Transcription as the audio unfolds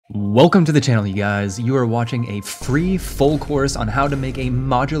Welcome to the channel, you guys. You are watching a free full course on how to make a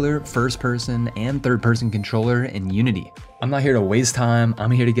modular first-person and third-person controller in Unity. I'm not here to waste time,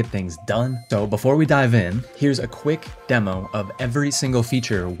 I'm here to get things done. So before we dive in, here's a quick demo of every single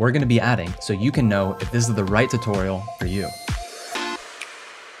feature we're going to be adding so you can know if this is the right tutorial for you.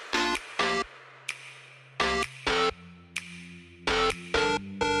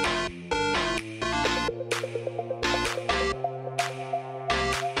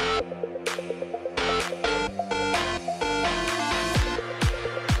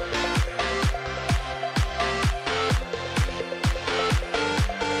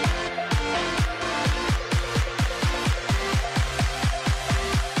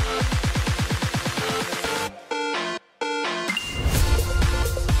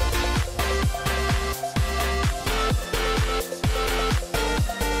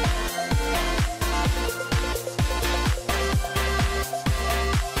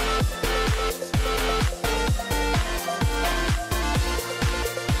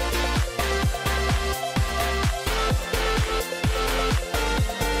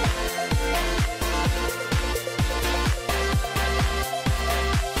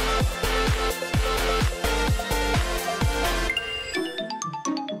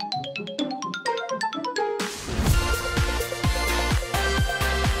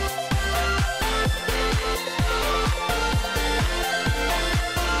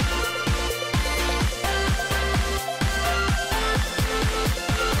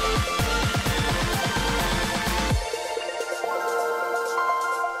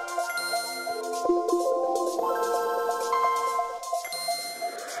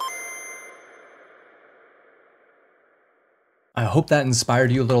 I hope that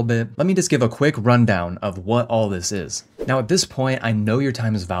inspired you a little bit. Let me just give a quick rundown of what all this is. Now at this point, I know your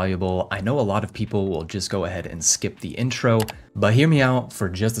time is valuable. I know a lot of people will just go ahead and skip the intro, but hear me out for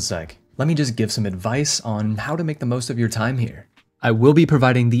just a sec. Let me just give some advice on how to make the most of your time here. I will be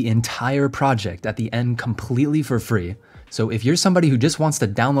providing the entire project at the end completely for free. So if you're somebody who just wants to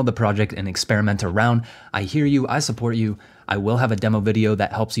download the project and experiment around, I hear you, I support you. I will have a demo video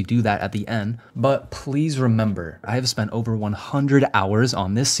that helps you do that at the end, but please remember, I have spent over 100 hours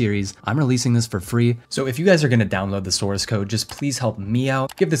on this series. I'm releasing this for free. So if you guys are gonna download the source code, just please help me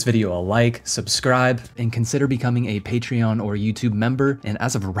out. Give this video a like, subscribe, and consider becoming a Patreon or YouTube member. And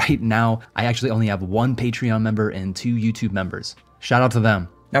as of right now, I actually only have one Patreon member and 2 YouTube members. Shout out to them.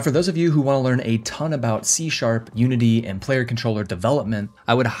 Now, for those of you who want to learn a ton about C#, Unity, and player controller development,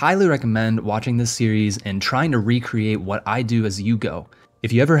 I would highly recommend watching this series and trying to recreate what I do as you go.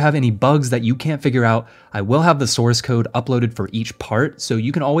 If you ever have any bugs that you can't figure out, I will have the source code uploaded for each part, so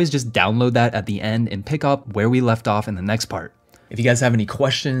you can always just download that at the end and pick up where we left off in the next part. If you guys have any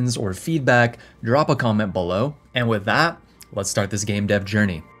questions or feedback, drop a comment below. And with that, let's start this game dev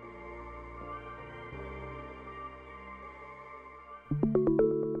journey.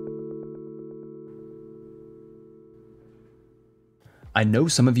 I know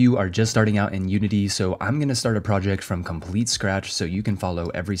some of you are just starting out in Unity, so I'm going to start a project from complete scratch so you can follow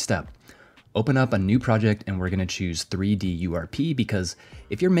every step. Open up a new project and we're going to choose 3D URP because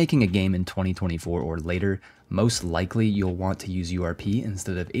if you're making a game in 2024 or later, most likely you'll want to use URP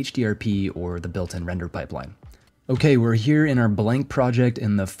instead of HDRP or the built-in render pipeline. Okay, we're here in our blank project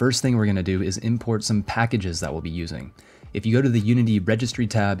and the first thing we're going to do is import some packages that we'll be using. If you go to the Unity registry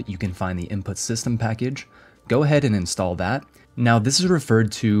tab, you can find the input system package. Go ahead and install that. Now, this is referred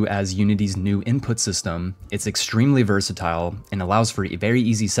to as Unity's new input system. It's extremely versatile and allows for very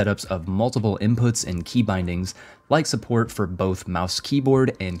easy setups of multiple inputs and key bindings, like support for both mouse,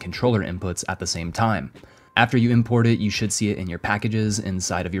 keyboard, and controller inputs at the same time. After you import it, you should see it in your packages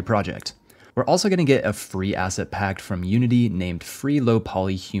inside of your project. We're also going to get a free asset pack from Unity named Free Low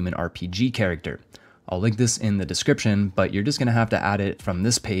Poly Human RPG Character. I'll link this in the description, but you're just going to have to add it from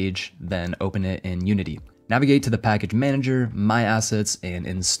this page, then open it in Unity. Navigate to the package manager, my assets, and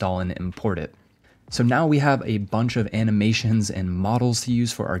install and import it. So now we have a bunch of animations and models to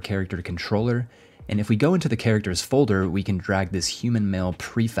use for our character controller. And if we go into the characters folder, we can drag this human male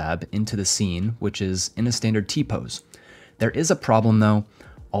prefab into the scene, which is in a standard T-pose. There is a problem though,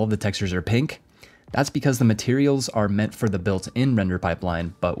 all of the textures are pink. That's because the materials are meant for the built-in render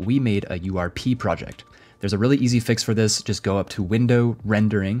pipeline, but we made a URP project. There's a really easy fix for this, just go up to Window,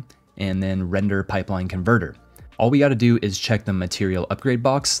 Rendering, and then Render Pipeline Converter. All we got to do is check the material upgrade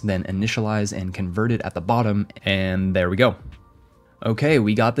box, then initialize and convert it at the bottom, and there we go. Okay,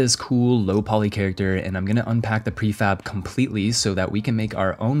 we got this cool low poly character, and I'm going to unpack the prefab completely so that we can make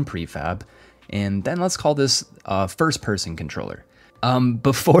our own prefab, and then let's call this a first-person controller.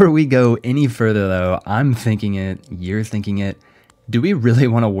 Before we go any further though, I'm thinking it, you're thinking it, Do we really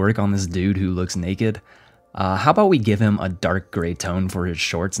want to work on this dude who looks naked? How about we give him a dark gray tone for his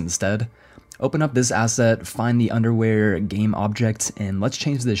shorts instead? Open up this asset, find the underwear game object, and let's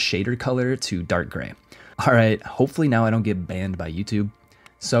change the shader color to dark gray. Alright, hopefully now I don't get banned by YouTube.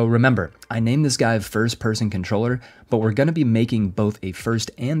 So remember, I named this guy first person controller, but we're going to be making both a first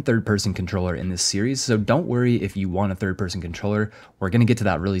and third person controller in this series, so don't worry if you want a third person controller, we're going to get to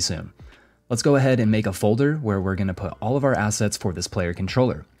that really soon. Let's go ahead and make a folder where we're going to put all of our assets for this player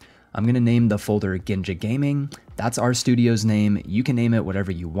controller. I'm going to name the folder Genja Gaming, that's our studio's name, you can name it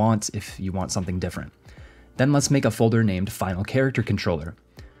whatever you want if you want something different. Then let's make a folder named Final Character Controller.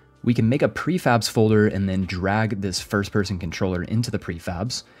 We can make a prefabs folder and then drag this first person controller into the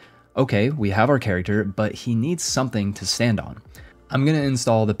prefabs. Okay, we have our character, but he needs something to stand on. I'm going to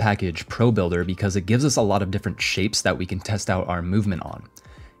install the package Pro Builder because it gives us a lot of different shapes that we can test out our movement on.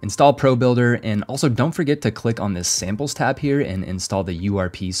 Install Pro Builder, and also don't forget to click on this samples tab here and install the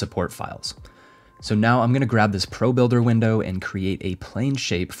URP support files. So now I'm going to grab this Pro Builder window and create a plane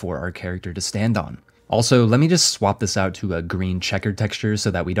shape for our character to stand on. Also, let me just swap this out to a green checkered texture so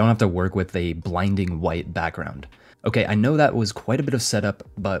that we don't have to work with a blinding white background. Okay, I know that was quite a bit of setup,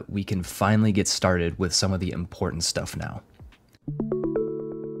 but we can finally get started with some of the important stuff now.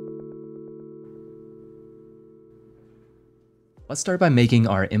 Let's start by making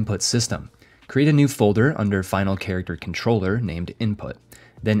our input system. Create a new folder under Final Character Controller named Input.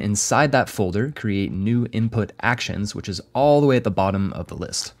 Then inside that folder, create new input actions, which is all the way at the bottom of the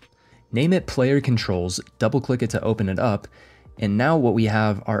list. Name it Player Controls, double click it to open it up, and now what we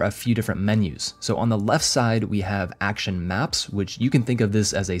have are a few different menus. So on the left side, we have Action Maps, which you can think of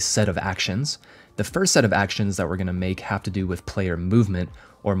this as a set of actions. The first set of actions that we're going to make have to do with player movement,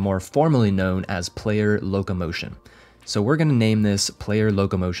 or more formally known as player locomotion. So we're going to name this Player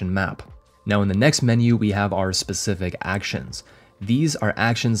Locomotion Map. Now in the next menu, we have our specific actions. These are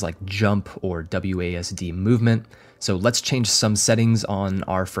actions like jump or WASD movement. So let's change some settings on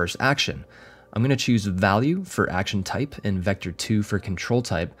our first action. I'm going to choose value for action type and vector 2 for control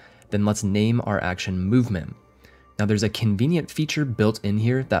type. Then let's name our action movement. Now there's a convenient feature built in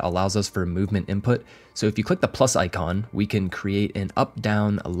here that allows us for movement input. So if you click the plus icon, we can create an up,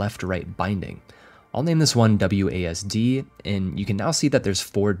 down, left, right binding. I'll name this one WASD, and you can now see that there's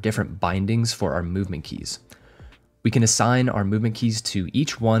 4 different bindings for our movement keys. We can assign our movement keys to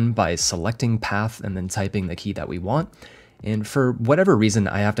each one by selecting path and then typing the key that we want. And for whatever reason,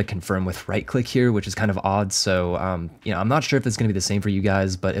 I have to confirm with right click here, which is kind of odd. So, I'm not sure if it's going to be the same for you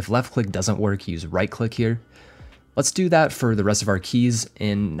guys, but if left click doesn't work, use right click here. Let's do that for the rest of our keys.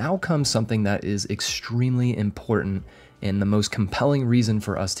 And now comes something that is extremely important and the most compelling reason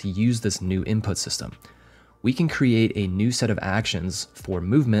for us to use this new input system. We can create a new set of actions for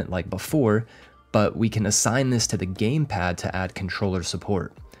movement like before, but we can assign this to the gamepad to add controller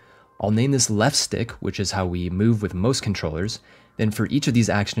support. I'll name this left stick, which is how we move with most controllers. Then for each of these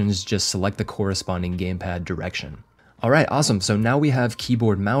actions, just select the corresponding gamepad direction. All right, awesome. So now we have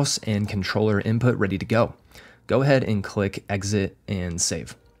keyboard, mouse, and controller input ready to go. Go ahead and click exit and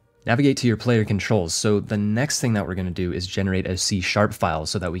save. Navigate to your player controls. So the next thing that we're going to do is generate a C# file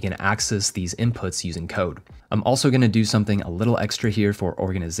so that we can access these inputs using code. I'm also going to do something a little extra here for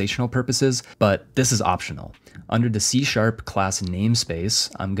organizational purposes, but this is optional. Under the C# class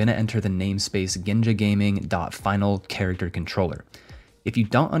namespace, I'm going to enter the namespace genjagaming.finalCharacterController. If you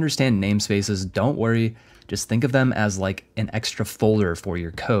don't understand namespaces, don't worry. Just think of them as like an extra folder for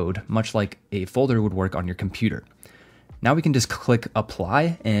your code, much like a folder would work on your computer. Now we can just click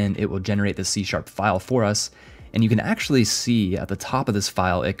apply and it will generate the C# file for us. And you can actually see at the top of this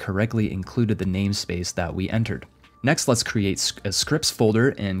file, it correctly included the namespace that we entered. Next, let's create a scripts folder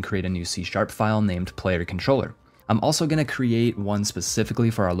and create a new C# file named player controller. I'm also going to create one specifically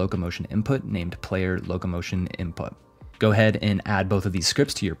for our locomotion input named player locomotion input. Go ahead and add both of these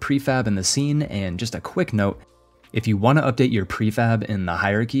scripts to your prefab in the scene. And just a quick note, if you want to update your prefab in the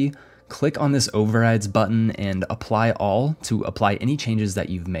hierarchy, click on this overrides button and apply all to apply any changes that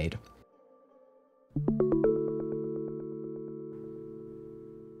you've made.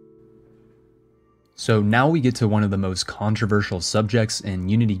 So now we get to one of the most controversial subjects in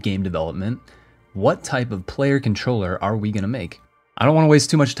Unity game development. What type of player controller are we going to make? I don't want to waste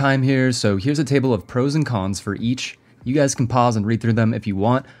too much time here, so here's a table of pros and cons for each. You guys can pause and read through them if you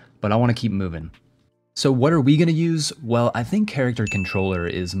want, but I want to keep moving. So what are we going to use? Well, I think character controller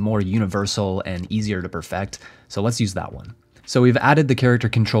is more universal and easier to perfect, so let's use that one. So we've added the character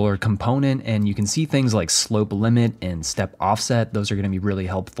controller component, and you can see things like slope limit and step offset. Those are going to be really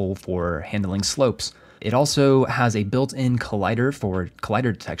helpful for handling slopes. It also has a built-in collider for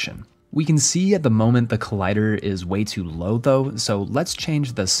collider detection. We can see at the moment the collider is way too low though, so let's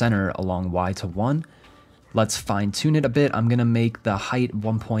change the center along Y to 1. Let's fine tune it a bit. I'm gonna make the height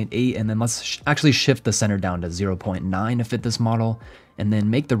 1.8 and then let's actually shift the center down to 0.9 to fit this model, and then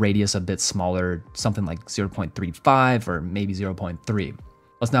make the radius a bit smaller, something like 0.35 or maybe 0.3.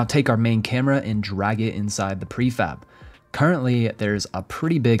 Let's now take our main camera and drag it inside the prefab. Currently, there's a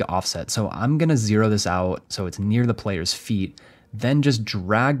pretty big offset, so I'm gonna zero this out so it's near the player's feet, then just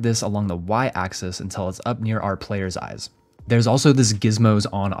drag this along the Y-axis until it's up near our player's eyes. There's also this gizmos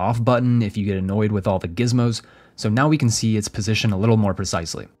on-off button if you get annoyed with all the gizmos, so now we can see its position a little more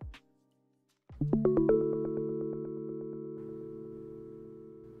precisely.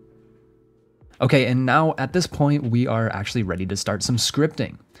 Okay, and now at this point, we are actually ready to start some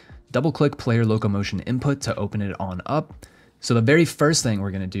scripting. Double-click player locomotion input to open it on up. So the very first thing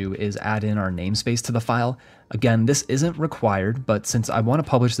we're gonna do is add in our namespace to the file. Again, this isn't required, but since I wanna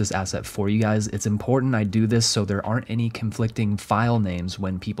publish this asset for you guys, it's important I do this so there aren't any conflicting file names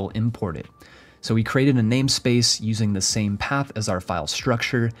when people import it. So we created a namespace using the same path as our file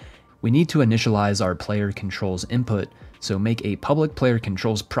structure. We need to initialize our player controls input, so make a public player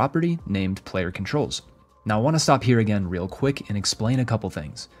controls property named player controls. Now I wanna stop here again real quick and explain a couple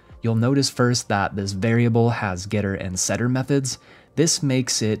things. You'll notice first that this variable has getter and setter methods. This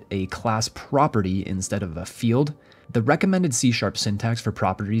makes it a class property instead of a field. The recommended C# syntax for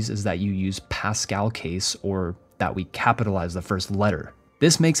properties is that you use Pascal case or that we capitalize the first letter.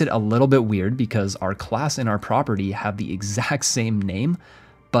 This makes it a little bit weird because our class and our property have the exact same name,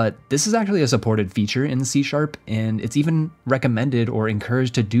 but this is actually a supported feature in C#, and it's even recommended or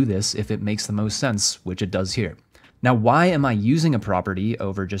encouraged to do this if it makes the most sense, which it does here. Now, why am I using a property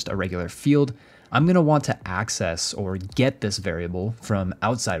over just a regular field? I'm gonna want to access or get this variable from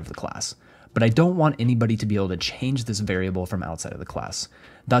outside of the class, but I don't want anybody to be able to change this variable from outside of the class.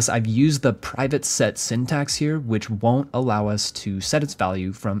 Thus, I've used the private set syntax here, which won't allow us to set its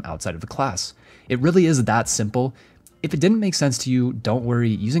value from outside of the class. It really is that simple. If it didn't make sense to you, don't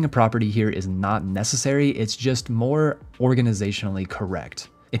worry, using a property here is not necessary, it's just more organizationally correct.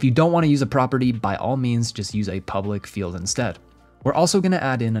 If you don't want to use a property, by all means, just use a public field instead. We're also going to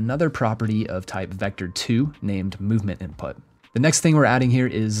add in another property of type vector2 named movement input. The next thing we're adding here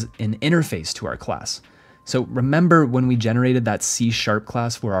is an interface to our class. So remember when we generated that C#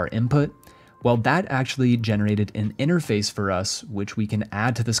 class for our input? Well, that actually generated an interface for us, which we can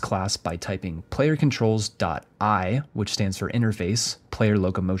add to this class by typing playercontrols.I, which stands for interface, player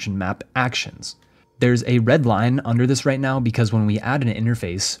locomotion map actions. There's a red line under this right now because when we add an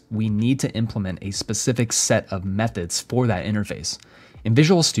interface, we need to implement a specific set of methods for that interface. In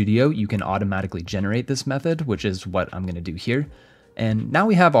Visual Studio, you can automatically generate this method, which is what I'm going to do here. And now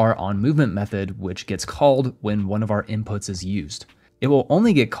we have our onMovement method, which gets called when one of our inputs is used. It will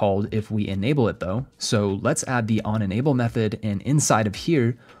only get called if we enable it though, so let's add the onEnable method, and inside of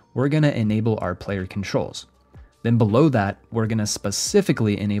here, we're going to enable our player controls. Then below that, we're going to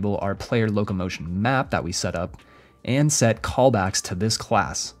specifically enable our player locomotion map that we set up and set callbacks to this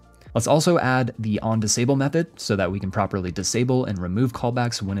class. Let's also add the onDisable method so that we can properly disable and remove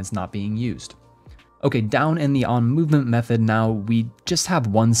callbacks when it's not being used. Okay, down in the onMovement method now, we just have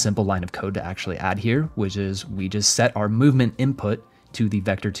one simple line of code to actually add here, which is we just set our movement input to the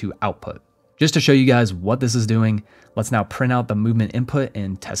vector2 output. Just to show you guys what this is doing, let's now print out the movement input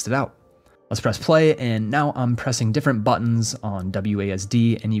and test it out. Let's press play, and now I'm pressing different buttons on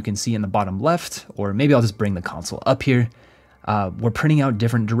WASD, and you can see in the bottom left, or maybe I'll just bring the console up here, we're printing out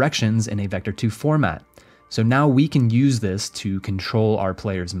different directions in a vector2 format. So now we can use this to control our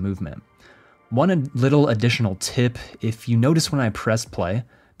player's movement. One little additional tip, if you notice when I press play,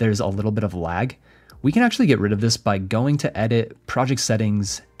 there's a little bit of lag. We can actually get rid of this by going to Edit, Project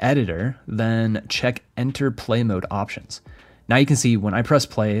Settings, Editor, then check Enter Play Mode options. Now you can see when I press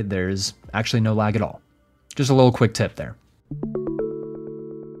play, there's actually no lag at all. Just a little quick tip there.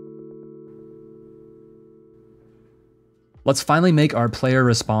 Let's finally make our player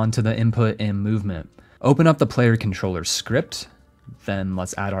respond to the input and movement. Open up the player controller script, then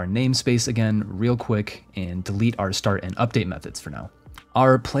let's add our namespace again real quick and delete our start and update methods for now.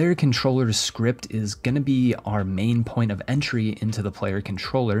 Our player controller script is going to be our main point of entry into the player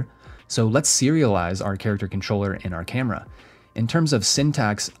controller, so let's serialize our character controller in our camera. In terms of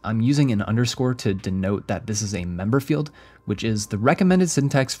syntax, I'm using an underscore to denote that this is a member field, which is the recommended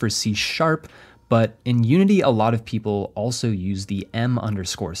syntax for C#, but in Unity, a lot of people also use the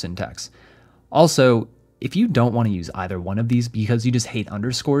M_ syntax. Also, if you don't want to use either one of these because you just hate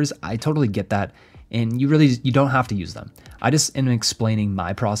underscores, I totally get that, and you don't have to use them. I just am explaining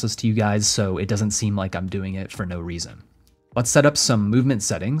my process to you guys so it doesn't seem like I'm doing it for no reason. Let's set up some movement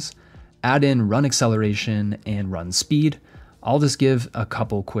settings. add in run acceleration and run speed. I'll just give a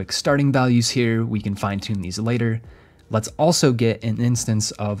couple quick starting values here. We can fine tune these later. Let's also get an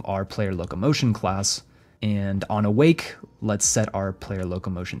instance of our player locomotion class. And on awake, let's set our player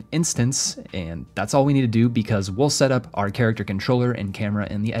locomotion instance. And that's all we need to do because we'll set up our character controller and camera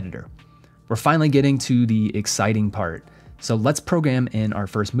in the editor. We're finally getting to the exciting part. So let's program in our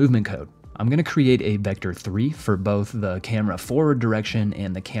first movement code. I'm going to create a vector 3 for both the camera forward direction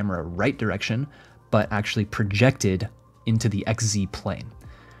and the camera right direction, but actually projected into the XZ plane.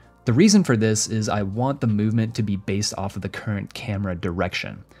 The reason for this is I want the movement to be based off of the current camera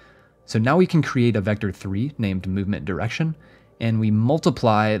direction. So now we can create a vector 3 named movement direction, and we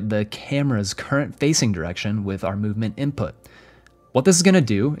multiply the camera's current facing direction with our movement input. What this is going to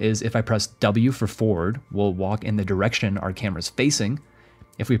do is if I press W for forward, we'll walk in the direction our camera's facing.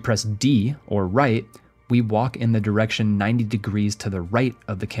 If we press D or right, we walk in the direction 90 degrees to the right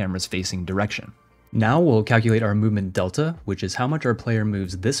of the camera's facing direction. Now we'll calculate our movement delta, which is how much our player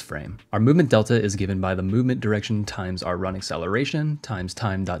moves this frame. Our movement delta is given by the movement direction times our run acceleration times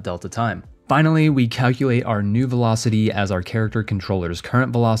time.delta time. Finally, we calculate our new velocity as our character controller's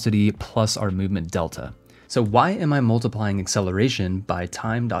current velocity plus our movement delta. So why am I multiplying acceleration by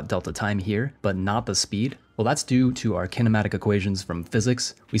time.delta time here, but not the speed? Well, that's due to our kinematic equations from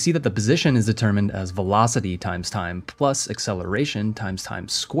physics. We see that the position is determined as velocity times time plus acceleration times time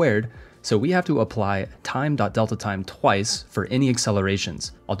squared. So we have to apply time.delta time twice for any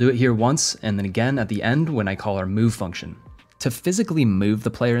accelerations. I'll do it here once and then again at the end when I call our move function. To physically move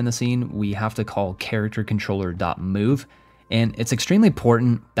the player in the scene, we have to call charactercontroller.move. And it's extremely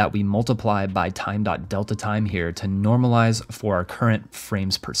important that we multiply by time.delta time here to normalize for our current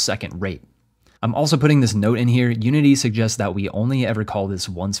frames per second rate. I'm also putting this note in here. Unity suggests that we only ever call this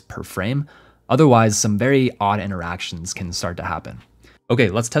once per frame. Otherwise, some very odd interactions can start to happen. Okay,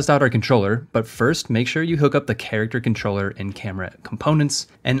 let's test out our controller, but first make sure you hook up the character controller and camera components.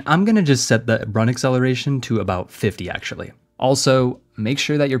 And I'm gonna just set the run acceleration to about 50 actually. Also, make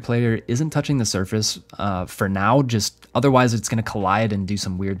sure that your player isn't touching the surface for now, otherwise it's gonna collide and do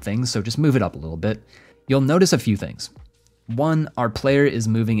some weird things, so just move it up a little bit. You'll notice a few things. One, our player is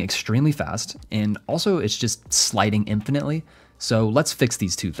moving extremely fast, and also it's just sliding infinitely, so let's fix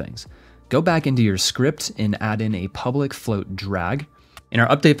these two things. Go back into your script and add in a public float drag. In our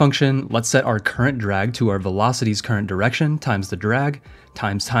update function, let's set our current drag to our velocity's current direction times the drag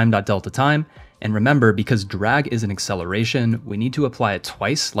times time.delta time. And remember, because drag is an acceleration, we need to apply it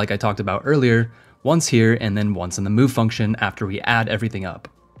twice, like I talked about earlier, once here and then once in the move function after we add everything up.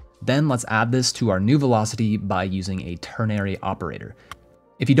 Then let's add this to our new velocity by using a ternary operator.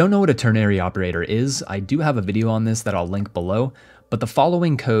 If you don't know what a ternary operator is, I do have a video on this that I'll link below, but the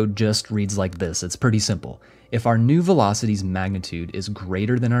following code just reads like this. It's pretty simple. If our new velocity's magnitude is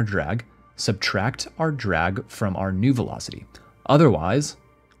greater than our drag, subtract our drag from our new velocity. Otherwise,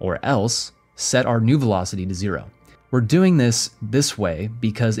 or else, set our new velocity to 0. We're doing this way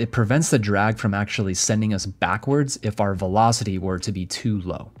because it prevents the drag from actually sending us backwards if our velocity were to be too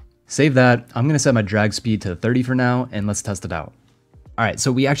low. Save that. I'm gonna set my drag speed to 30 for now, and let's test it out. All right,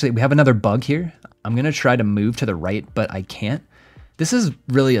 so we have another bug here. I'm gonna try to move to the right, but I can't. This is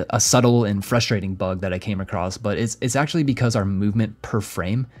really a subtle and frustrating bug that I came across, but it's actually because our movement per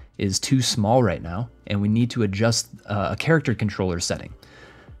frame is too small right now, and we need to adjust a character controller setting.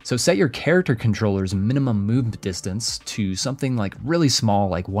 So set your character controller's minimum move distance to something like really small,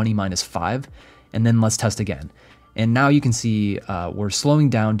 like 1e-5, and then let's test again. And now you can see we're slowing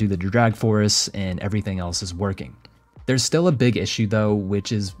down due to the drag force and everything else is working. There's still a big issue though,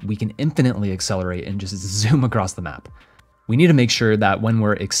 which is we can infinitely accelerate and just zoom across the map. We need to make sure that when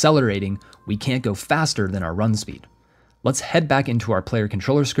we're accelerating, we can't go faster than our run speed. Let's head back into our player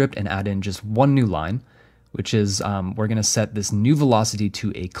controller script and add in just one new line, which is we're gonna set this new velocity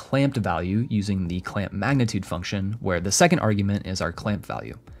to a clamped value using the clamp magnitude function, where the second argument is our clamp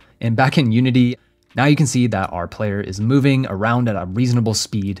value. And back in Unity, now you can see that our player is moving around at a reasonable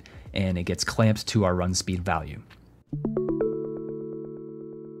speed and it gets clamped to our run speed value.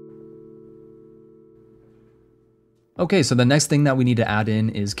 Okay, so the next thing that we need to add in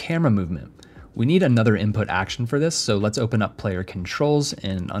is camera movement. We need another input action for this, so let's open up player controls,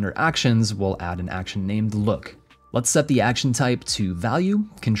 and under actions, we'll add an action named look. Let's set the action type to value,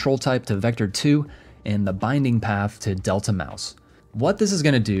 control type to vector2, and the binding path to delta mouse. What this is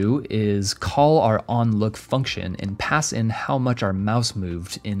gonna do is call our onLook function and pass in how much our mouse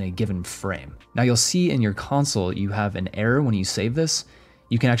moved in a given frame. Now you'll see in your console, you have an error when you save this.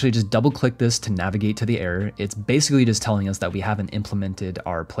 You can actually just double click this to navigate to the error. It's basically just telling us that we haven't implemented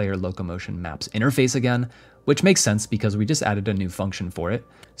our player locomotion maps interface again, which makes sense because we just added a new function for it.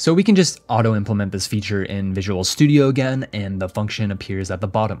 So we can just auto implement this feature in Visual Studio again, and the function appears at the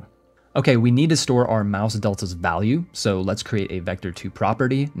bottom. Okay, we need to store our mouse delta's value, so let's create a vector2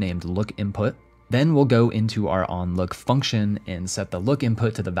 property named lookInput. Then we'll go into our onLook function and set the look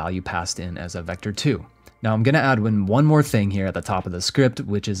input to the value passed in as a vector2. Now I'm gonna add one more thing here at the top of the script,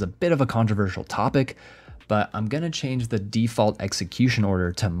 which is a bit of a controversial topic, but I'm gonna change the default execution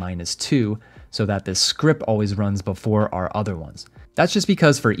order to -2 so that this script always runs before our other ones. That's just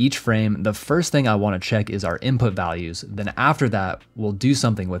because for each frame, the first thing I wanna check is our input values, then after that, we'll do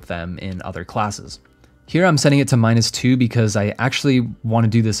something with them in other classes. Here I'm setting it to -2 because I actually want to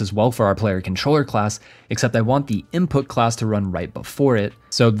do this as well for our player controller class, except I want the input class to run right before it.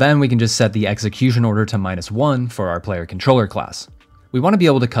 So then we can just set the execution order to -1 for our player controller class. We want to be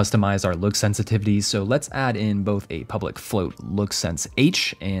able to customize our look sensitivity, so let's add in both a public float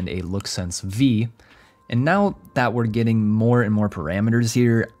lookSense_H and a lookSense_V. And now that we're getting more and more parameters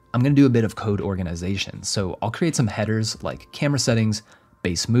here, I'm going to do a bit of code organization. So I'll create some headers like camera settings,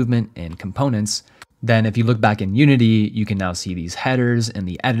 base movement, and components. Then if you look back in Unity, you can now see these headers in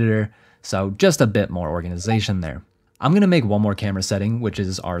the editor, so just a bit more organization there. I'm gonna make one more camera setting, which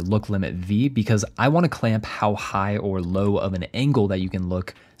is our look limit V, because I wanna clamp how high or low of an angle that you can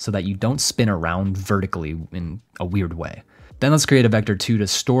look so that you don't spin around vertically in a weird way. Then let's create a vector2 to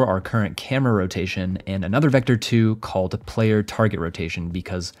store our current camera rotation and another vector2 called player target rotation,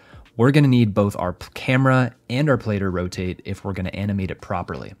 because we're gonna need both our camera and our player to rotate if we're gonna animate it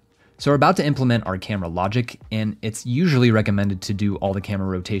properly. So we're about to implement our camera logic, and it's usually recommended to do all the camera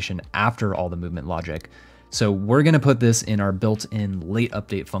rotation after all the movement logic. So we're gonna put this in our built-in late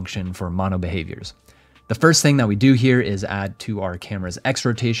update function for mono behaviors. The first thing that we do here is add to our camera's X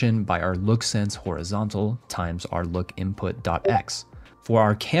rotation by our lookSense horizontal times our lookInput.X. For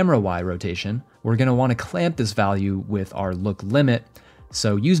our camera Y rotation, we're gonna wanna clamp this value with our look limit.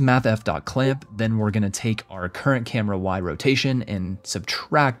 So use mathf.clamp, then we're gonna take our current camera Y rotation and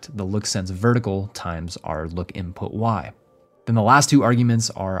subtract the lookSense vertical times our lookInput Y. Then the last two arguments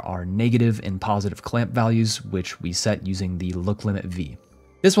are our negative and positive clamp values, which we set using the look limit V.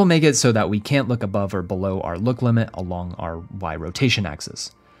 This will make it so that we can't look above or below our look limit along our Y rotation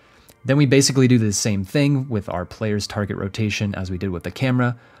axis. Then we basically do the same thing with our player's target rotation as we did with the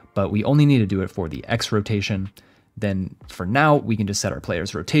camera, but we only need to do it for the X rotation. Then for now, we can just set our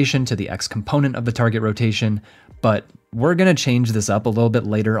player's rotation to the X component of the target rotation, but we're gonna change this up a little bit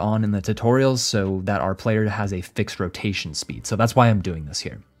later on in the tutorials so that our player has a fixed rotation speed. So that's why I'm doing this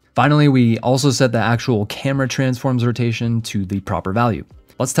here. Finally, we also set the actual camera transforms rotation to the proper value.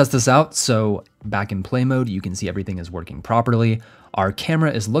 Let's test this out. So back in play mode, you can see everything is working properly. Our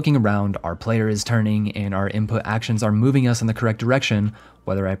camera is looking around, our player is turning, and our input actions are moving us in the correct direction,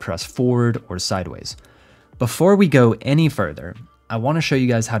 whether I press forward or sideways. Before we go any further, I want to show you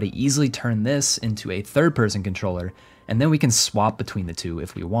guys how to easily turn this into a third-person controller, and then we can swap between the two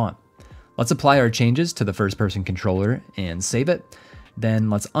if we want. Let's apply our changes to the first-person controller and save it. Then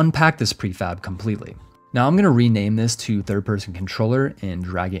let's unpack this prefab completely. Now I'm going to rename this to third-person controller and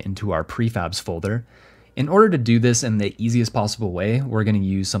drag it into our prefabs folder. In order to do this in the easiest possible way, we're going to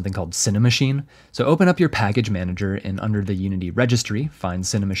use something called Cinemachine. So open up your package manager and under the Unity registry, find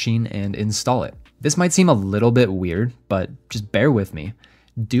Cinemachine and install it. This might seem a little bit weird, but just bear with me.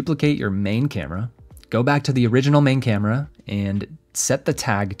 Duplicate your main camera, go back to the original main camera and set the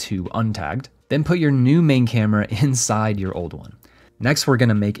tag to untagged, then put your new main camera inside your old one. Next, we're going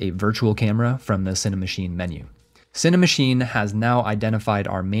to make a virtual camera from the Cinemachine menu. Cinemachine has now identified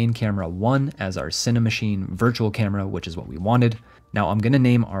our main camera 1 as our Cinemachine virtual camera, which is what we wanted. Now I'm going to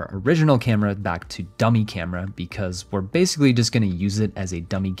name our original camera back to dummy camera because we're basically just going to use it as a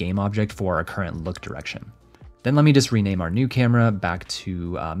dummy game object for our current look direction. Then let me just rename our new camera back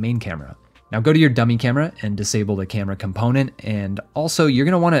to main camera. Now go to your dummy camera and disable the camera component, and also you're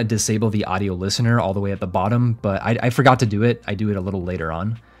going to want to disable the audio listener all the way at the bottom, but I forgot to do it. I do it a little later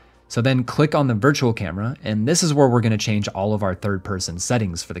on. So then click on the virtual camera, and this is where we're going to change all of our third-person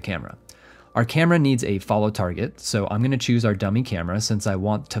settings for the camera. Our camera needs a follow target, so I'm going to choose our dummy camera since I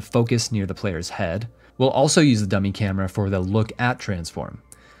want to focus near the player's head. We'll also use the dummy camera for the look at transform.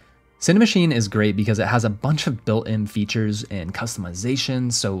 Cinemachine is great because it has a bunch of built-in features and customization,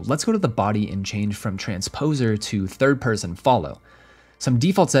 so let's go to the body and change from transposer to third-person follow. Some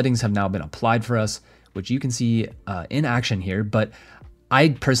default settings have now been applied for us, which you can see in action here, but I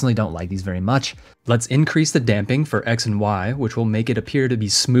personally don't like these very much. Let's increase the damping for X and Y, which will make it appear to be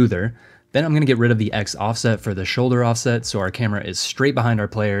smoother. Then I'm gonna get rid of the X offset for the shoulder offset so our camera is straight behind our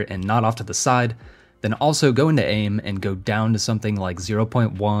player and not off to the side. Then also go into aim and go down to something like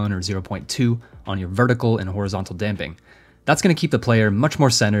 0.1 or 0.2 on your vertical and horizontal damping. That's gonna keep the player much more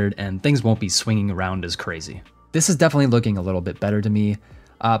centered and things won't be swinging around as crazy. This is definitely looking a little bit better to me.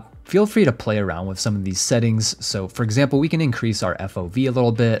 Feel free to play around with some of these settings. So for example, we can increase our FOV a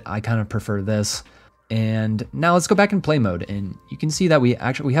little bit. I kind of prefer this. And now let's go back in play mode and you can see that we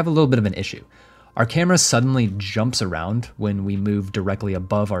have a little bit of an issue. Our camera suddenly jumps around when we move directly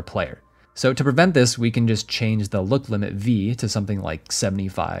above our player. So to prevent this, we can just change the look limit V to something like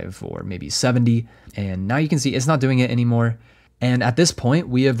 75 or maybe 70. And now you can see it's not doing it anymore. And at this point,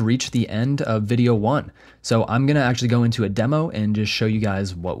 we have reached the end of video 1. So I'm gonna actually go into a demo and just show you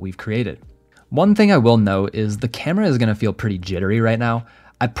guys what we've created. One thing I will note is the camera is gonna feel pretty jittery right now.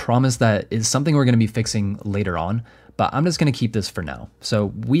 I promise that is something we're gonna be fixing later on, but I'm just gonna keep this for now. So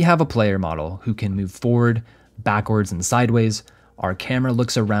we have a player model who can move forward, backwards, and sideways. Our camera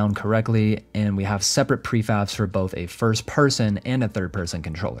looks around correctly, and we have separate prefabs for both a first person and a third person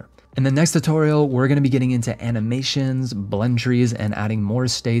controller. In the next tutorial, we're gonna be getting into animations, blend trees, and adding more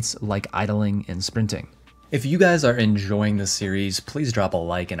states like idling and sprinting. If you guys are enjoying this series, please drop a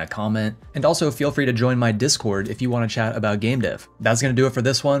like and a comment, and also feel free to join my Discord if you wanna chat about game dev. That's gonna do it for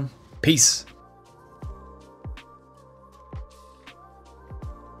this one. Peace.